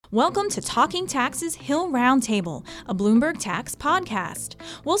Welcome to Talking Tax's Hill Roundtable, a Bloomberg tax podcast.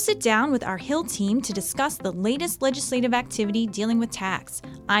 We'll sit down with our Hill team to discuss the latest legislative activity dealing with tax.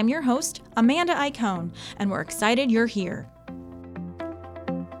 I'm your host, Amanda Iacone, and we're excited you're here.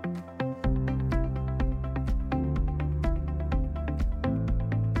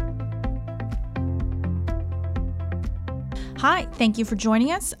 Hi, thank you for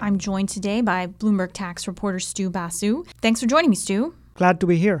joining us. I'm joined today by Bloomberg tax reporter Stu Basu. Thanks for joining me, Stu. Glad to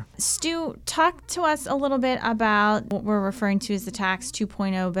be here. Stu, talk to us a little bit about what we're referring to as the Tax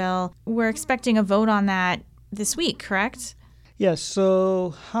 2.0 bill. We're expecting a vote on that this week, correct? Yes,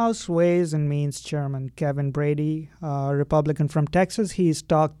 so House Ways and Means Chairman Kevin Brady, a Republican from Texas, he's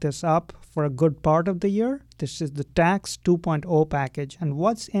talked this up for a good part of the year. This is the Tax 2.0 package, and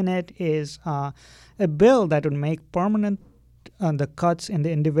what's in it is a bill that would make permanent the cuts in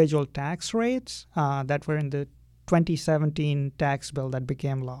the individual tax rates that were in the 2017 tax bill that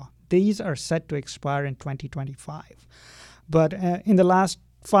became law. These are set to expire in 2025. But in the last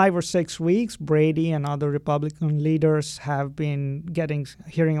 5 or 6 weeks, Brady and other Republican leaders have been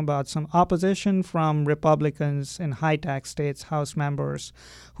hearing about some opposition from Republicans in high tax states, House members,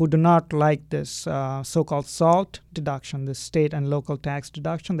 who do not like this so-called SALT deduction, the state and local tax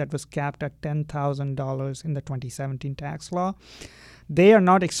deduction that was capped at $10,000 in the 2017 tax law. They are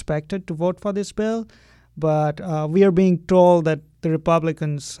not expected to vote for this bill, but we are being told that the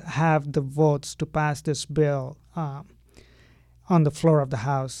Republicans have the votes to pass this bill on the floor of the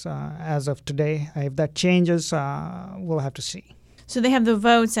House as of today. If that changes, we'll have to see. So they have the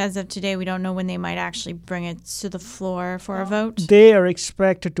votes as of today. We don't know when they might actually bring it to the floor for a vote? They are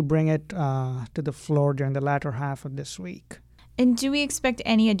expected to bring it to the floor during the latter half of this week. And do we expect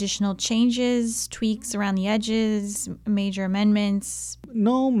any additional changes, tweaks around the edges, major amendments?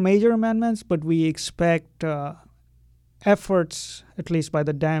 No major amendments, but we expect efforts, at least by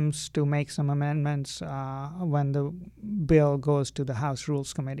the Dems, to make some amendments when the bill goes to the House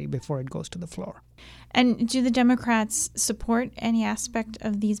Rules Committee before it goes to the floor. And do the Democrats support any aspect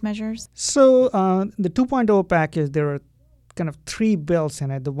of these measures? So the 2.0 package, there are kind of 3 bills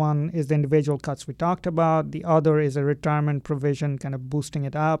in it. The one is the individual cuts we talked about. The other is a retirement provision, kind of boosting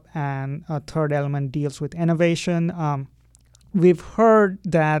it up. And a third element deals with innovation. We've heard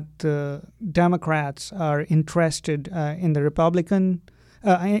that the Democrats are interested in the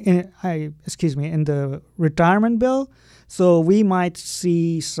in the retirement bill. So we might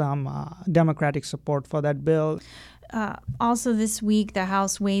see some Democratic support for that bill. Also this week, the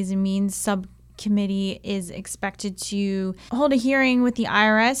House Ways and Means subcommittee is expected to hold a hearing with the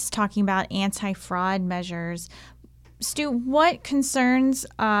IRS talking about anti-fraud measures. Stu, what concerns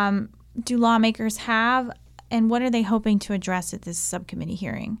do lawmakers have? And what are they hoping to address at this subcommittee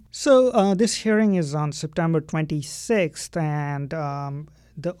hearing? So this hearing is on September 26th, and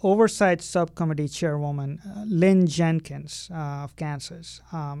the Oversight Subcommittee Chairwoman, Lynn Jenkins of Kansas,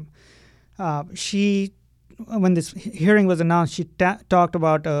 when this hearing was announced, she talked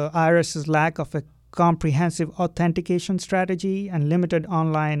about IRS's lack of a comprehensive authentication strategy and limited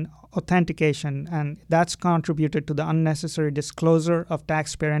online authentication, and that's contributed to the unnecessary disclosure of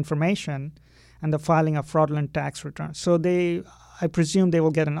taxpayer information and the filing of fraudulent tax returns. So I presume they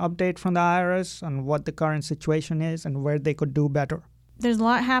will get an update from the IRS on what the current situation is and where they could do better. There's a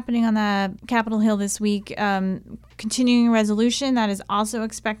lot happening on the Capitol Hill this week. Continuing resolution that is also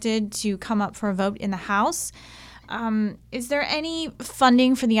expected to come up for a vote in the House. Is there any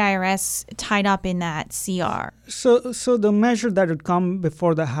funding for the IRS tied up in that CR? So the measure that would come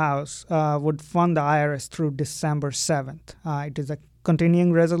before the House would fund the IRS through December 7th. It is a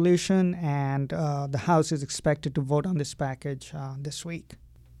continuing resolution, and the House is expected to vote on this package this week.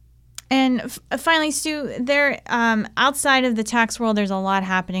 And finally, Stu, outside of the tax world, there's a lot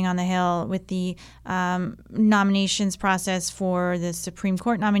happening on the Hill with the nominations process for the Supreme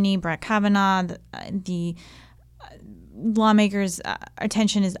Court nominee, Brett Kavanaugh. The lawmakers'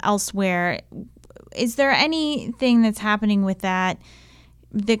 attention is elsewhere. Is there anything that's happening with that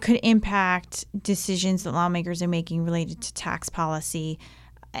could impact decisions that lawmakers are making related to tax policy?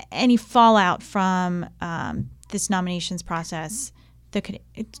 Any fallout from this nominations process that could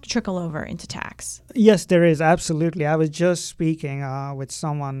trickle over into tax? Yes, there is, absolutely. I was just speaking with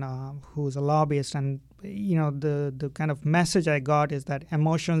someone who's a lobbyist, and the kind of message I got is that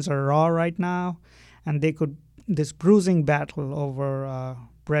emotions are raw right now, and this bruising battle over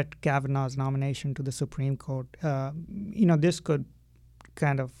Brett Kavanaugh's nomination to the Supreme Court, this could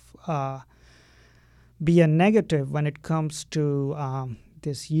kind of be a negative when it comes to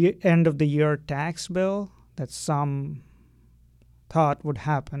this end of the year tax bill that some thought would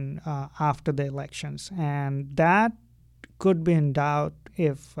happen after the elections. And that could be in doubt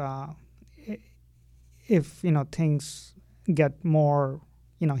if things get more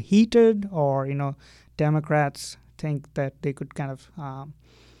heated, or Democrats think that they could kind of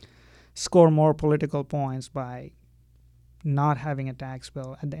score more political points by not having a tax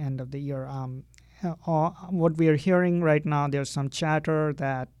bill at the end of the year. What we are hearing right now, there's some chatter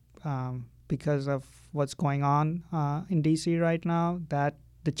that because of what's going on in D.C. right now, that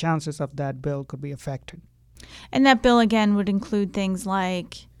the chances of that bill could be affected. And that bill, again, would include things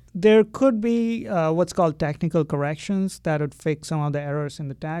like? There could be what's called technical corrections that would fix some of the errors in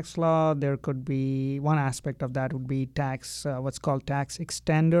the tax law. There could be one aspect of that would be what's called tax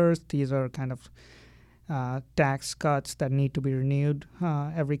extenders. These are kind of tax cuts that need to be renewed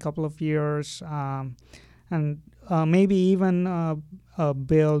every couple of years, and maybe even a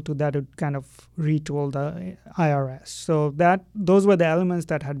bill that would kind of retool the IRS. So those were the elements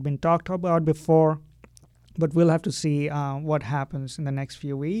that had been talked about before. But we'll have to see what happens in the next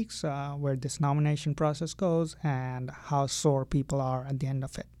few weeks, where this nomination process goes and how sore people are at the end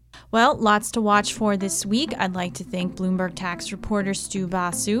of it. Well, lots to watch for this week. I'd like to thank Bloomberg tax reporter Stu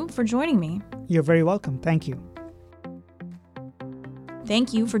Basu for joining me. You're very welcome. Thank you.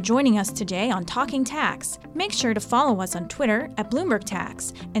 Thank you for joining us today on Talking Tax. Make sure to follow us on Twitter at Bloomberg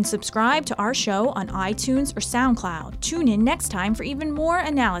Tax and subscribe to our show on iTunes or SoundCloud. Tune in next time for even more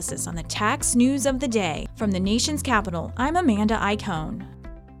analysis on the tax news of the day. From the nation's capital, I'm Amanda Iacone.